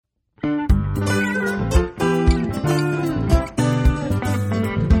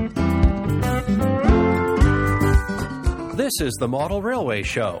This is the Model Railway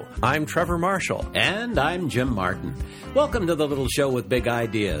Show. I'm Trevor Marshall. And I'm Jim Martin. Welcome to the little show with big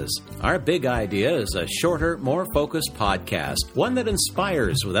ideas. Our big idea is a shorter, more focused podcast, one that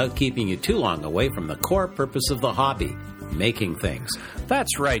inspires without keeping you too long away from the core purpose of the hobby, making things.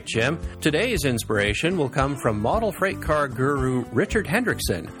 That's right, Jim. Today's inspiration will come from model freight car guru Richard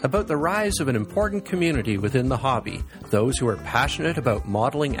Hendrickson about the rise of an important community within the hobby, those who are passionate about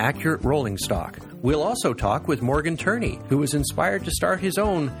modeling accurate rolling stock. We'll also talk with Morgan Turney, who was inspired to start his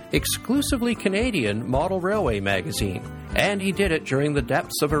own exclusively Canadian model railway magazine. And he did it during the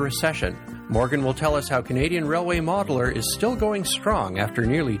depths of a recession. Morgan will tell us how Canadian Railway Modeler is still going strong after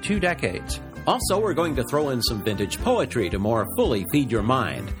nearly 2 decades. Also, we're going to throw in some vintage poetry to more fully feed your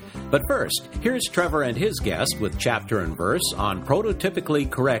mind. But first, here's Trevor and his guest with chapter and verse on prototypically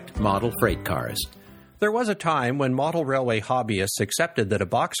correct model freight cars. There was a time when model railway hobbyists accepted that a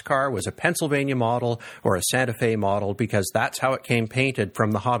boxcar was a Pennsylvania model or a Santa Fe model because that's how it came painted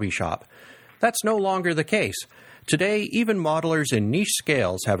from the hobby shop. That's no longer the case. Today, even modelers in niche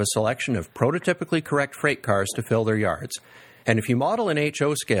scales have a selection of prototypically correct freight cars to fill their yards. And if you model an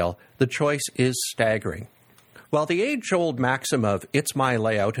HO scale, the choice is staggering. While the age-old maxim of, it's my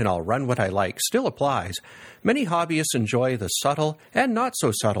layout and I'll run what I like, still applies, many hobbyists enjoy the subtle and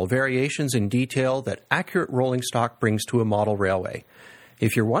not-so-subtle variations in detail that accurate rolling stock brings to a model railway.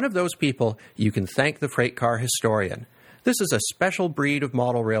 If you're one of those people, you can thank the freight car historian. This is a special breed of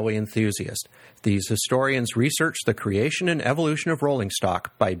model railway enthusiast. These historians research the creation and evolution of rolling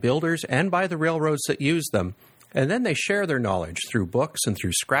stock by builders and by the railroads that use them, and then they share their knowledge through books and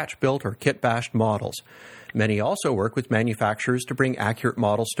through scratch-built or kit-bashed models. Many also work with manufacturers to bring accurate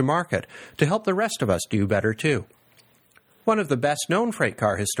models to market, to help the rest of us do better too. One of the best-known freight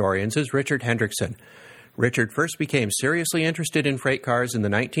car historians is Richard Hendrickson. Richard first became seriously interested in freight cars in the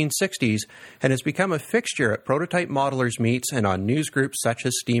 1960s and has become a fixture at prototype modelers' meets and on news groups such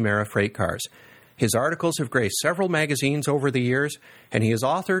as Steam-era freight cars. His articles have graced several magazines over the years, and he has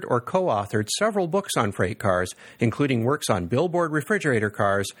authored or co-authored several books on freight cars, including works on billboard refrigerator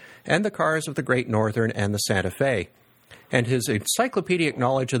cars and the cars of the Great Northern and the Santa Fe. And his encyclopedic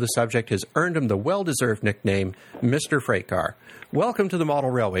knowledge of the subject has earned him the well-deserved nickname, Mr. Freight Car. Welcome to the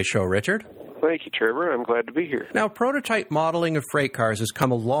Model Railway Show, Richard. Thank you, Trevor. I'm glad to be here. Now, prototype modeling of freight cars has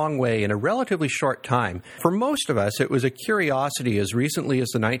come a long way in a relatively short time. For most of us, it was a curiosity as recently as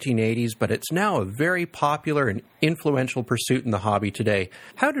the 1980s, but it's now a very popular and influential pursuit in the hobby today.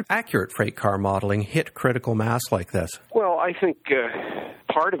 How did accurate freight car modeling hit critical mass like this? Well, I think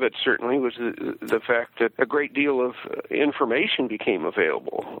part of it certainly was the fact that a great deal of information became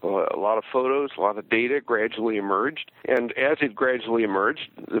available. A lot of photos, a lot of data gradually emerged, and as it gradually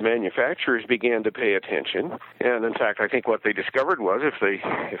emerged, the manufacturers began to pay attention. And in fact, I think what they discovered was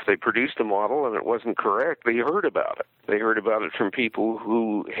if they produced a model and it wasn't correct, they heard about it. They heard about it from people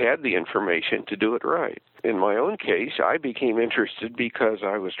who had the information to do it right. In my own case, I became interested because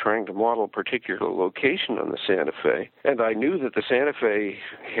I was trying to model a particular location on the Santa Fe, and I knew that the Santa Fe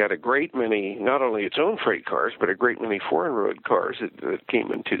had a great many, not only its own freight cars, but a great many foreign road cars that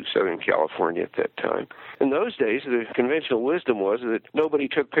came into Southern California at that time. In those days, the conventional wisdom was that nobody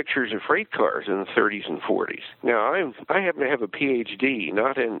took pictures of freight cars in the 30s and 40s. Now, I happen to have a PhD,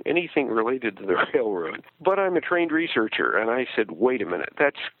 not in anything related to the railroad, but I'm a trained researcher, and I said, wait a minute,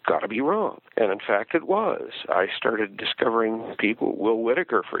 that's got to be wrong. And in fact, it was. I started discovering people. Will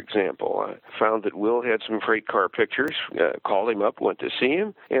Whitaker, for example. I found that Will had some freight car pictures, called him up, went to see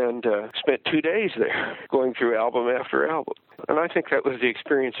him, and spent 2 days there going through album after album. And I think that was the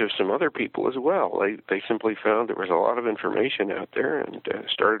experience of some other people as well. They simply found there was a lot of information out there and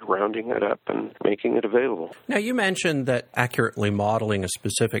started rounding it up and making it available. Now, you mentioned that accurately modeling a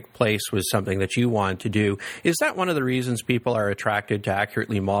specific place was something that you wanted to do. Is that one of the reasons people are attracted to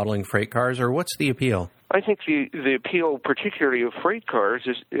accurately modeling freight cars, or what's the appeal? I think the appeal, particularly of freight cars,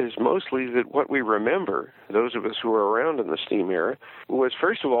 is mostly that what we remember, those of us who were around in the steam era, was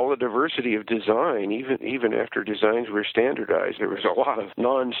first of all the diversity of design. Even after designs were standardized, there was a lot of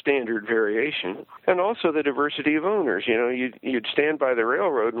non-standard variation, and also the diversity of owners. You know, you'd stand by the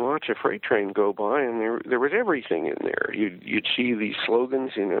railroad and watch a freight train go by, and there was everything in there. You'd see these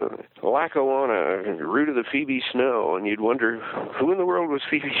slogans, you know, Lackawanna, route of the Phoebe Snow, and you'd wonder who in the world was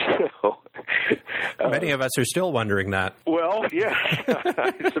Phoebe Snow. Many of us are still wondering that. Well, yeah,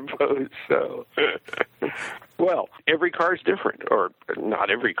 I suppose so. Well, every car is different, or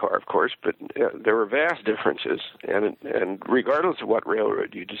not every car, of course, but there are vast differences. And regardless of what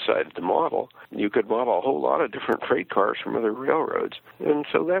railroad you decided to model, you could model a whole lot of different freight cars from other railroads. And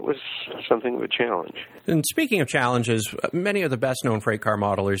so that was something of a challenge. And speaking of challenges, many of the best-known freight car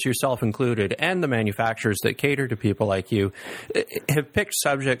modelers, yourself included, and the manufacturers that cater to people like you, have picked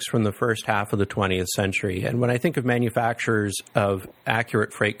subjects from the first half of the 20th century. And when I think of manufacturers of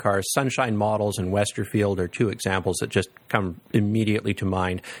accurate freight cars, Sunshine Models and Westerfield are two examples that just come immediately to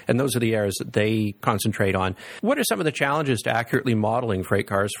mind. And those are the eras that they concentrate on. What are some of the challenges to accurately modeling freight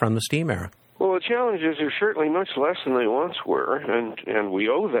cars from the steam era? Well, the challenges are certainly much less than they once were, and we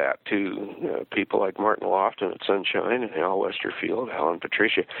owe that to people like Martin Lofton at Sunshine and Al Westerfield, Al and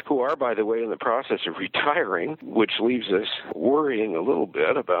Patricia, who are, by the way, in the process of retiring, which leaves us worrying a little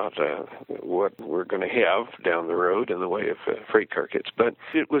bit about what we're going to have down the road in the way of freight car kits. But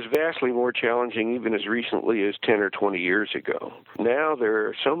it was vastly more challenging even as recently as 10 or 20 years ago. Now there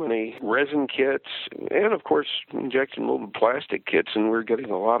are so many resin kits and, of course, injection molded plastic kits, and we're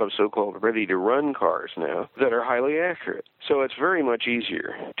getting a lot of so-called ready-to-run cars now that are highly accurate. So it's very much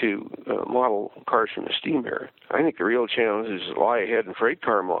easier to model cars from the steam era. I think the real challenges that lie ahead in freight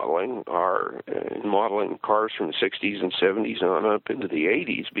car modeling are in modeling cars from the 60s and 70s on up into the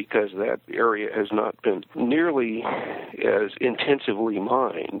 80s, because that area has not been nearly as intensively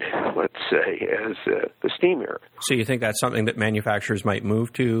mined, let's say, as the steam era. So you think that's something that manufacturers might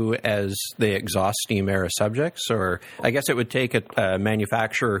move to as they exhaust steam era subjects? Or I guess it would take a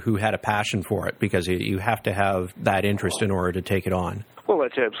manufacturer who had a passion for it, because you have to have that interest in order to take it on. Well,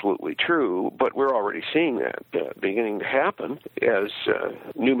 that's absolutely true, but we're already seeing that beginning to happen as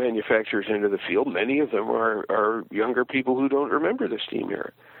new manufacturers enter the field. Many of them are younger people who don't remember the steam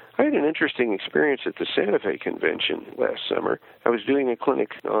era. I had an interesting experience at the Santa Fe convention last summer. I was doing a clinic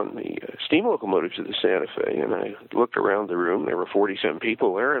on the steam locomotives of the Santa Fe, and I looked around the room. There were 40-some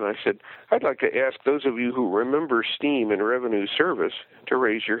people there, and I said, I'd like to ask those of you who remember steam and revenue service to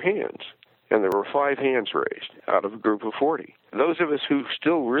raise your hands. And there were 5 hands raised out of a group of 40. Those of us who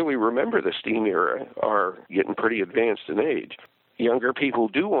still really remember the steam era are getting pretty advanced in age. Younger people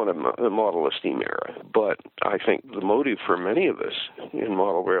do want to model a steam era, but I think the motive for many of us in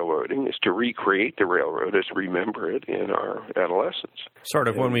model railroading is to recreate the railroad as we remember it in our adolescence. Sort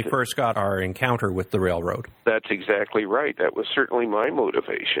of when we first got our encounter with the railroad. That's exactly right. That was certainly my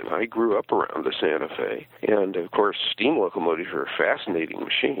motivation. I grew up around the Santa Fe, and of course steam locomotives were fascinating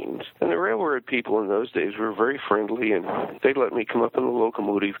machines. And the railroad people in those days were very friendly, and they'd let me come up in the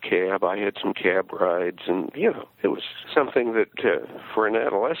locomotive cab. I had some cab rides, and, it was something that for an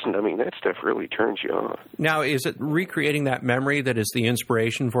adolescent, that stuff really turns you on. Now, is it recreating that memory that is the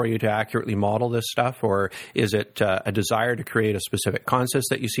inspiration for you to accurately model this stuff, or is it a desire to create a specific consist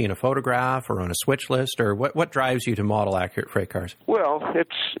that you see in a photograph or on a switch list, or what drives you to model accurate freight cars? Well,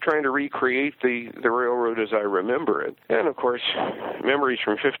 it's trying to recreate the railroad as I remember it. And, of course, memories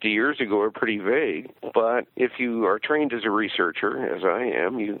from 50 years ago are pretty vague, but if you are trained as a researcher, as I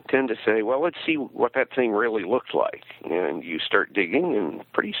am, you tend to say, well, let's see what that thing really looked like. And you start digging, and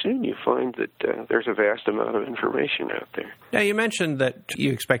pretty soon you find that there's a vast amount of information out there. Now, you mentioned that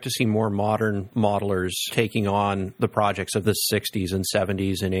you expect to see more modern modelers taking on the projects of the 60s and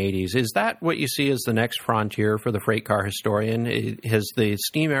 70s and 80s. Is that what you see as the next frontier for the freight car historian? Has the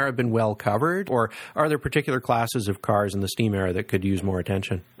steam era been well covered, or are there particular classes of cars in the steam era that could use more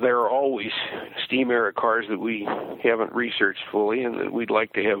attention? There are always steam era cars that we haven't researched fully and that we'd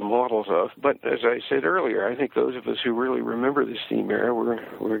like to have models of. But as I said earlier, I think those of us who really remember the steam era,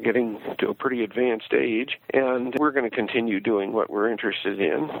 we're getting to a pretty advanced age, and we're going to continue doing what we're interested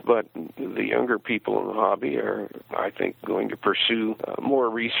in. But the younger people in the hobby are, I think, going to pursue more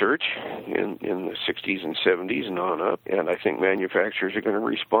research in the 60s and 70s and on up, and I think manufacturers are going to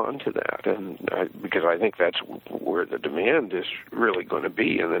respond to that, because I think that's where the demand is really going to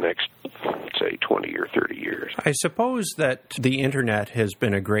be in the next, say, 20 or 30 years. I suppose that the Internet has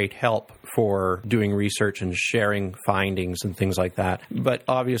been a great help for doing research and sharing findings and things like that. But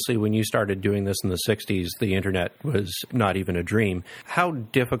obviously, when you started doing this in the 60s, the Internet was not even a dream. How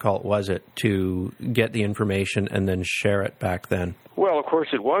difficult was it to get the information and then share it back then? Well, of course,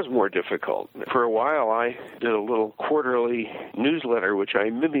 it was more difficult. For a while, I did a little quarterly newsletter, which I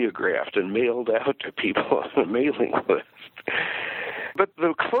mimeographed and mailed out to people on a mailing list. But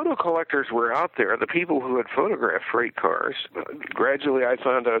the photo collectors were out there, the people who had photographed freight cars. Gradually, I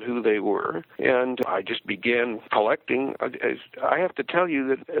found out who they were, and I just began collecting. I have to tell you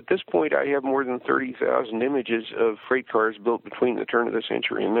that at this point, I have more than 30,000 images of freight cars built between the turn of the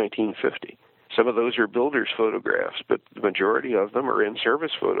century and 1950. Some of those are builders' photographs, but the majority of them are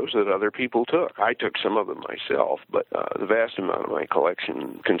in-service photos that other people took. I took some of them myself, but the vast amount of my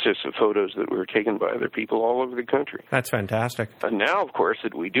collection consists of photos that were taken by other people all over the country. That's fantastic. And now, of course,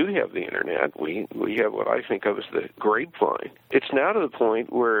 that we do have the Internet, we have what I think of as the grapevine. It's now to the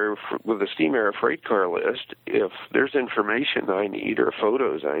point where, with the Steam Era freight car list, if there's information I need or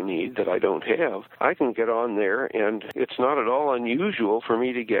photos I need that I don't have, I can get on there, and it's not at all unusual for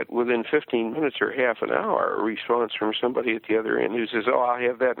me to get, within 15 minutes or half an hour, a response from somebody at the other end who says, "Oh, I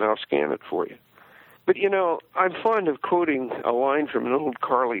have that, and I'll scan it for you." But, you know, I'm fond of quoting a line from an old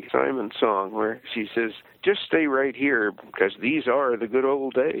Carly Simon song where she says, "Just stay right here because these are the good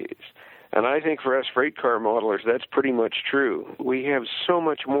old days." And I think for us freight car modelers, that's pretty much true. We have so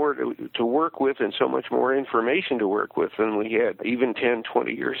much more to work with and so much more information to work with than we had even 10,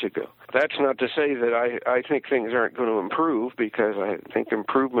 20 years ago. That's not to say that I think things aren't going to improve, because I think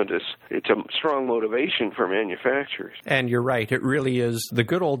improvement it's a strong motivation for manufacturers. And you're right. It really is. The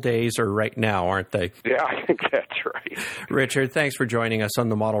good old days are right now, aren't they? Yeah, I think that's right. Richard, thanks for joining us on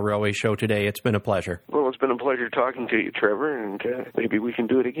the Model Railway Show today. It's been a pleasure. Well, it's been a pleasure talking to you, Trevor, and maybe we can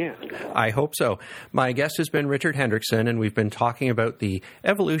do it again. I hope so. My guest has been Richard Hendrickson, and we've been talking about the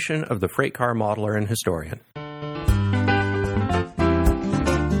evolution of the freight car modeler and historian.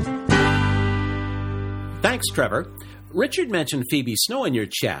 Thanks, Trevor. Richard mentioned Phoebe Snow in your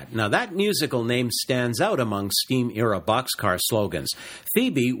chat. Now, that musical name stands out among Steam-era boxcar slogans.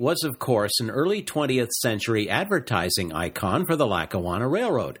 Phoebe was, of course, an early 20th century advertising icon for the Lackawanna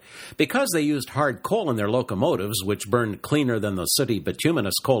Railroad. Because they used hard coal in their locomotives, which burned cleaner than the sooty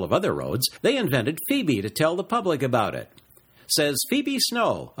bituminous coal of other roads, they invented Phoebe to tell the public about it. Says Phoebe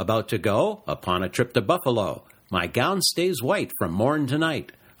Snow, about to go upon a trip to Buffalo. My gown stays white from morn to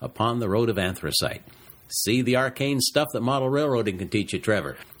night upon the road of anthracite. See the arcane stuff that model railroading can teach you,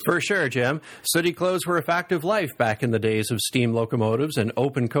 Trevor. For sure, Jim. Sooty clothes were a fact of life back in the days of steam locomotives and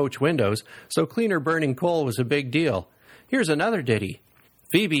open coach windows, so cleaner burning coal was a big deal. Here's another ditty.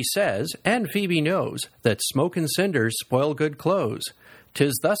 Phoebe says, and Phoebe knows, that smoke and cinders spoil good clothes.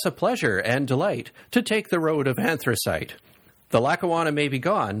 'Tis thus a pleasure and delight to take the road of anthracite. The Lackawanna may be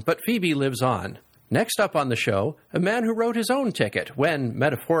gone, but Phoebe lives on. Next up on the show, a man who wrote his own ticket when,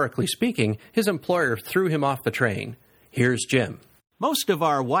 metaphorically speaking, his employer threw him off the train. Here's Jim. Most of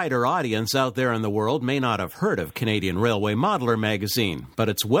our wider audience out there in the world may not have heard of Canadian Railway Modeler magazine, but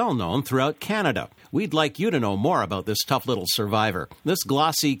it's well known throughout Canada. We'd like you to know more about this tough little survivor. This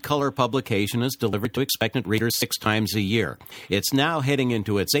glossy color publication is delivered to expectant readers 6 times a year. It's now heading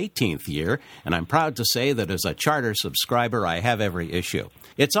into its 18th year, and I'm proud to say that as a charter subscriber, I have every issue.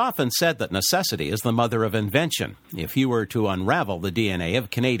 It's often said that necessity is the mother of invention. If you were to unravel the DNA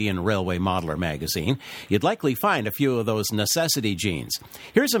of Canadian Railway Modeler magazine, you'd likely find a few of those necessity genes.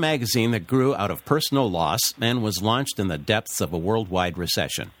 Here's a magazine that grew out of personal loss and was launched in the depths of a worldwide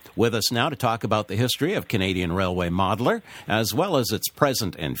recession. With us now to talk about the history of Canadian Railway Modeler, as well as its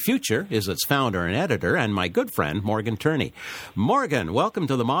present and future, is its founder and editor, and my good friend, Morgan Turney. Morgan, welcome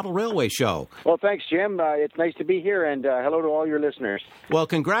to the Model Railway Show. Well, thanks, Jim. It's nice to be here, and hello to all your listeners. Well,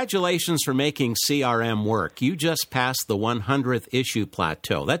 congratulations for making CRM work. You just passed the 100th issue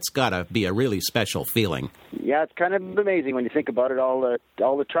plateau. That's got to be a really special feeling. Yeah, it's kind of amazing when you think about it, all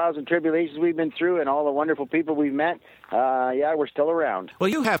the trials and tribulations we've been through and all the wonderful people we've met. Yeah, we're still around. Well,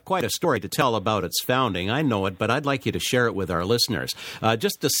 you have quite a story to tell about its founding. I know it, but I'd like you to share it with our listeners.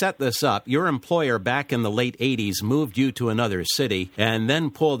 Just to set this up, your employer back in the late 80s moved you to another city and then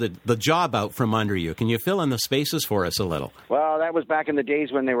pulled the job out from under you. Can you fill in the spaces for us a little? Well, that was back in the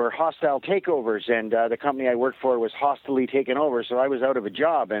days when there were hostile takeovers, and the company I worked for was hostilely taken over, so I was out of a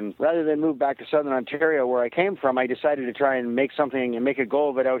job. And rather than move back to Southern Ontario, where I came from, I decided to try and make something and make a go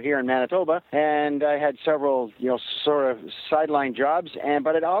of it out here in Manitoba. And I had several, sort of sideline jobs,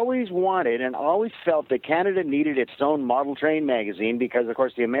 but I'd always wanted and always felt that Canada needed its own model train magazine because, of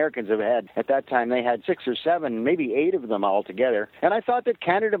course, the Americans have had, at that time, they had 6 or 7, maybe 8 of them altogether. And I thought that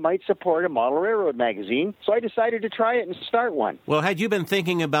Canada might support a model railroad magazine, so I decided to try it and start one. Well, had you been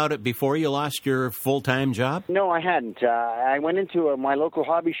thinking about it before you lost your full-time job? No, I hadn't. I went into my local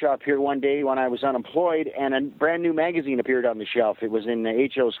hobby shop here one day when I was unemployed, and a brand new magazine appeared on the shelf. It was in the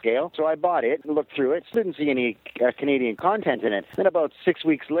HO scale, so I bought it and looked through it. Didn't see any Canadian Canadian content in it. Then about 6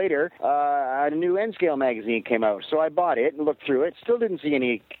 weeks later, a new N-Scale magazine came out. So I bought it and looked through it. Still didn't see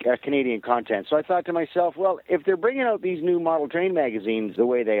any Canadian content. So I thought to myself, well, if they're bringing out these new model train magazines the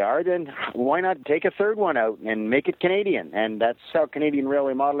way they are, then why not take a third one out and make it Canadian? And that's how Canadian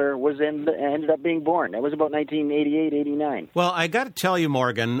Railway Modeler ended up being born. That was about 1988, 89. Well, I got to tell you,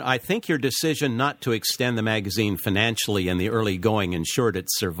 Morgan, I think your decision not to extend the magazine financially in the early going ensured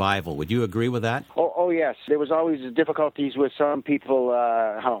its survival. Would you agree with that? Oh, yes. There was always difficulties with some people,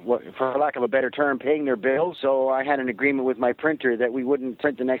 for lack of a better term, paying their bills. So I had an agreement with my printer that we wouldn't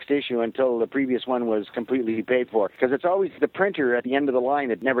print the next issue until the previous one was completely paid for. Because it's always the printer at the end of the line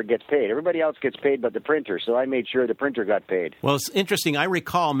that never gets paid. Everybody else gets paid but the printer. So I made sure the printer got paid. Well, it's interesting. I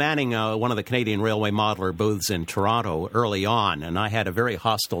recall manning one of the Canadian Railway Modeler booths in Toronto early on, and I had a very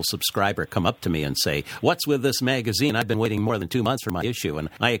hostile subscriber come up to me and say, "What's with this magazine? I've been waiting more than 2 months for my issue." And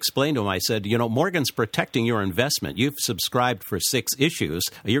I explained to him, I said, Morgan's protecting your investment. You've subscribed for 6 issues.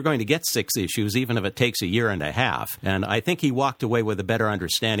 You're going to get 6 issues, even if it takes a year and a half. And I think he walked away with a better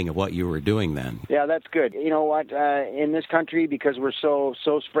understanding of what you were doing then. Yeah, that's good. You know what? In this country, because we're so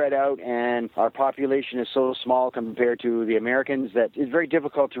spread out and our population is so small compared to the Americans, that it's very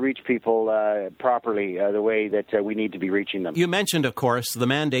difficult to reach people properly the way that we need to be reaching them. You mentioned, of course, the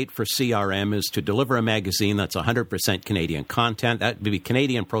mandate for CRM is to deliver a magazine that's 100% Canadian content. That would be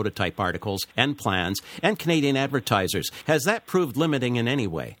Canadian prototype articles and plans and Canadian advertisers. Has that proved limiting in any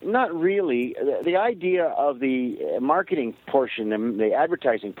way? Not really. The idea of the marketing portion, the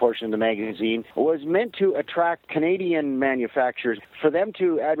advertising portion of the magazine, was meant to attract Canadian manufacturers. For them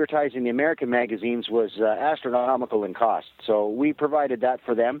to advertise in the American magazines was astronomical in cost. So we provided that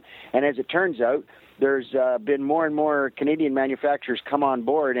for them. And as it turns out, there's been more and more Canadian manufacturers come on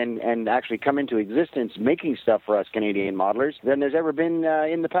board and actually come into existence making stuff for us Canadian modelers than there's ever been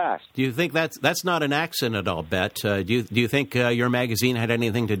in the past. Do you think that's not an accident, I'll bet? Do you think your magazine had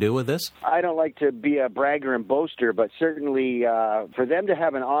anything to do with this? I don't like to be a bragger and boaster, but certainly for them to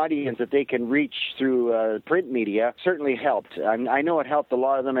have an audience that they can reach through print media certainly helped. I know it helped a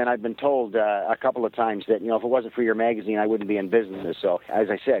lot of them, and I've been told a couple of times that, if it wasn't for your magazine, I wouldn't be in business. So, as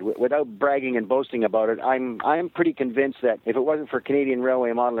I said, without bragging and boasting about it, I'm pretty convinced that if it wasn't for Canadian Railway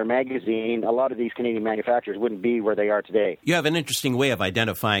Modeler magazine, a lot of these Canadian manufacturers wouldn't be where they are today. You have an interesting way of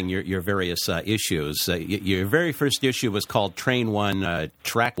identifying your various issues. Your very first issue was called Train 1,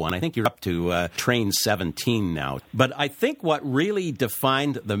 Track 1. I think you're up to Train 17 now. But I think what really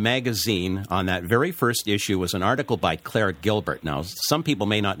defined the magazine on that very first issue was an article by Claire Gilbert. Now, some people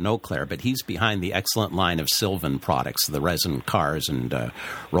may not know Claire, but he's behind the excellent line of Sylvan products, the resin cars and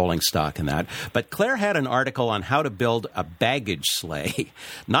rolling stock and that. But Claire had an article on how to build a baggage sleigh.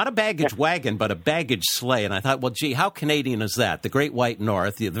 Not a baggage wagon, but a baggage sleigh. And I thought, well, gee, how Canadian is that? The Great White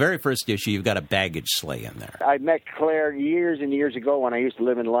North, the very first issue, you've got a baggage sleigh in there. I met Claire years and years ago when I used to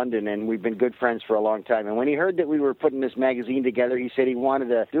live in London, and we've been good friends for a long time. And when he heard that we were putting this magazine together, he said he wanted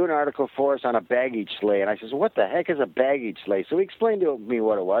to do an article for us on a baggage sleigh. And I said, well, what the heck is a baggage sleigh? So he explained to me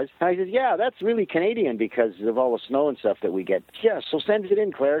what it was. And I said, yeah, that's really Canadian because of all the snow and stuff that we get. Yeah, so send it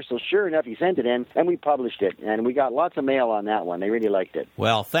in, Claire. So sure enough, he sent it in, and we published it. And we got lots of mail on that one. They really liked it.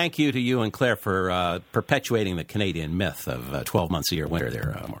 Well, thank you to you and Claire for perpetuating the Canadian myth of 12 months a year winter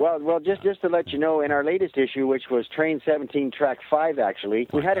there. Well, just to let you know, in our latest issue, which was Train 17, Track 5, actually,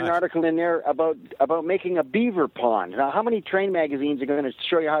 we had an article in there about making a beaver pond. Now, how many train magazines are going to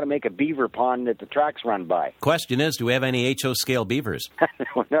show you how to make a beaver pond that the tracks run by? Question is, do we have any HO scale beavers?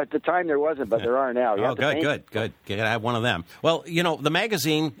 No, at the time there wasn't, but there are now. Oh, good. Gotta have one of them. Well, the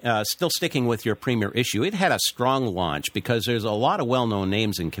magazine, still sticking with your premier issue, it had a strong launch because there's a lot of well-known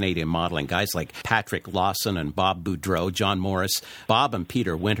names in Canadian modeling, guys like Patrick Lawson and Bob Boudreau, John Morris, Bob and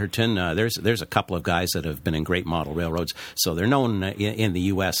Peter Winterton. There's a couple of guys that have been in great model railroads, so they're known in the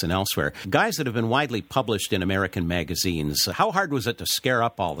U.S. and elsewhere. Guys that have been widely published in American magazines. How hard was it to scare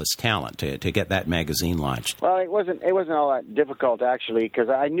up all this talent to get that magazine launched? Well, it wasn't all that difficult, actually, because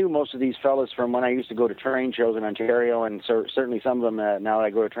I knew most of these fellas from when I used to go to train shows in Ontario, and certainly some of them now I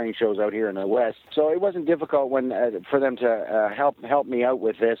go to train shows out here in the West. So it wasn't difficult for them to help me out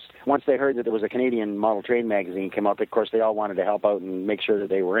with this. Once they heard that there was a Canadian model train magazine came out, of course, they all wanted to help out and make sure that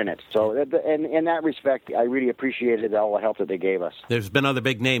they were in it. So in that respect, I really appreciated all the help that they gave us. There's been other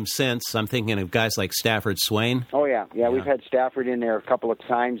big names since. I'm thinking of guys like Stafford Swain. Oh, yeah. yeah. We've had Stafford in there a couple of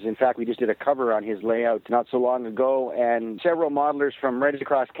times. In fact, we just did a cover on his layout not so long ago, and several modelers from right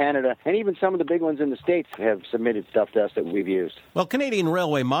across Canada, and even some of the big ones in the States have submitted stuff to us that we've used. Well, Canadian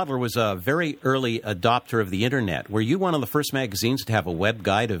Railway Modeler was a very early adopter of the Internet. Were you one of the first magazines to have a web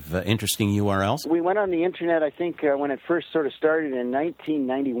guide of interesting URLs? We went on the Internet, I think, when it first sort of started in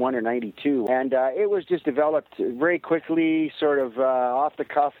 1991 or 92, and it was just developed very quickly, sort of off the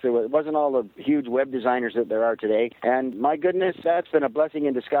cuff. It wasn't all the huge web designers that there are today, and my goodness, that's been a blessing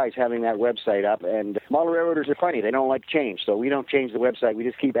in disguise having that website up. And model railroaders are funny. They don't like change, so we don't change the website. We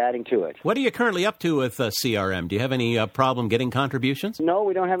just keep adding to it. What are you currently up to with CRM? Do you have any problem getting contributions? No,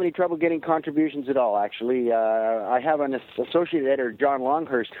 we don't have any trouble getting contributions at all, actually. I have an associate editor, John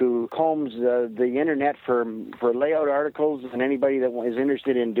Longhurst, who combs the Internet for layout articles and anybody that is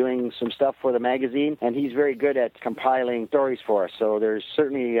interested in doing some stuff for the magazine, and he's very good at compiling stories for us. So there's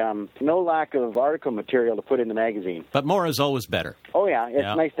certainly no lack of article material to put in the magazine. But more is always better. Oh, yeah.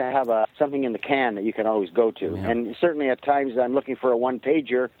 It's nice to have something in the can that you can always go to. Yeah. And certainly at times I'm looking for a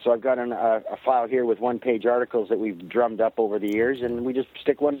one-pager, so I've got a file here with one-page articles that we've drummed up over the years, and we just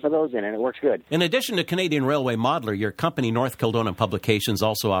stick one of those in, and it works good. In addition to Canadian Railway Modeler, your company, North Kildonan Publications,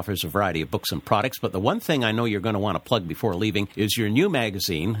 also offers a variety of books and products, but the one thing I know you're going to want to plug before leaving is your new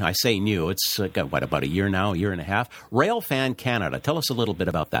magazine. I say new. It's, about a year now, a year and a half. Railfan Canada. Tell us a little bit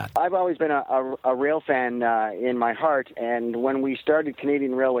about that. I've always been a rail fan in my heart, and when we started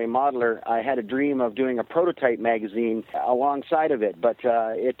Canadian Railway Modeler, I had a dream of doing a prototype magazine alongside of it, but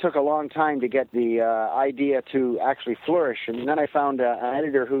it took a long time to get the idea to actually flourish, and then I found an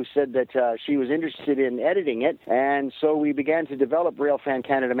editor who said that she was interested in editing it, and so we began to develop Railfan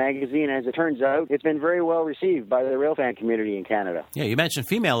Canada magazine. As it turns out, it's been very well received by the railfan community in Canada. Yeah, you mentioned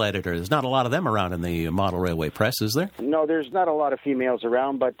female editors. There's not a lot of them around in the model railway press, is there? No, there's not a lot of females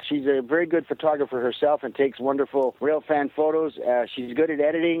around, but she's a very good photographer herself and takes wonderful railfan photos. She's good at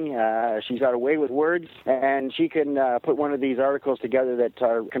editing. She's got a way with words, and she can put one of these articles together that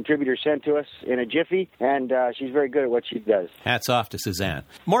our contributors sent to us in a jiffy, and she's very good at what she does. Hats off to Suzanne.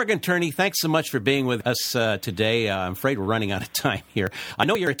 Morgan Turney, thanks so much for being with us today. I'm afraid we're running out of time here. I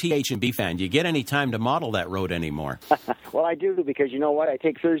know you're a TH&B fan. Do you get any time to model that road anymore? Well, I do, because you know what? I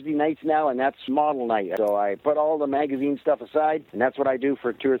take Thursday nights now, and that's model night. So I put all the magazine stuff aside, and that's what I do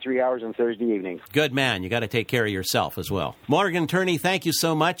for 2 or 3 hours on Thursday evenings. Good man. You got to take care of yourself as well. Morgan Turney, thank you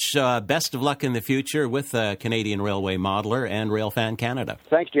so much. Best of luck in the future with Canadian Railway Modeler and Railfan Canada.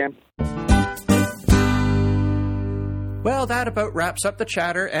 Thanks, Jim. Well, that about wraps up the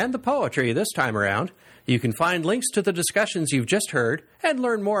chatter and the poetry this time around. You can find links to the discussions you've just heard and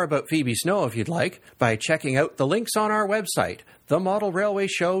learn more about Phoebe Snow if you'd like by checking out the links on our website,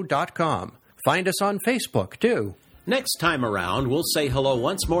 themodelrailwayshow.com. Find us on Facebook, too. Next time around, we'll say hello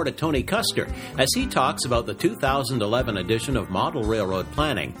once more to Tony Custer as he talks about the 2011 edition of Model Railroad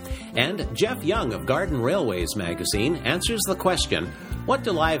Planning. And Jeff Young of Garden Railways magazine answers the question, what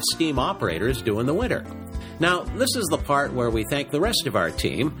do live steam operators do in the winter? Now, this is the part where we thank the rest of our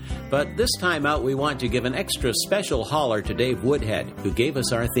team, but this time out we want to give an extra special holler to Dave Woodhead, who gave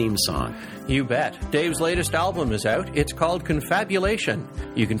us our theme song. You bet. Dave's latest album is out. It's called Confabulation.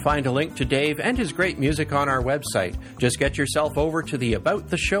 You can find a link to Dave and his great music on our website. Just get yourself over to the About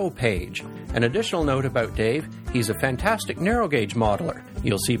the Show page. An additional note about Dave, he's a fantastic narrow gauge modeler.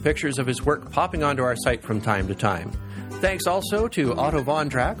 You'll see pictures of his work popping onto our site from time to time. Thanks also to Otto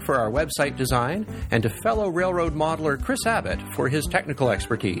Vondrak for our website design and to fellow railroad modeler Chris Abbott for his technical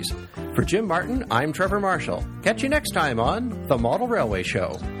expertise. For Jim Martin, I'm Trevor Marshall. Catch you next time on The Model Railway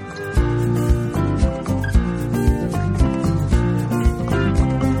Show.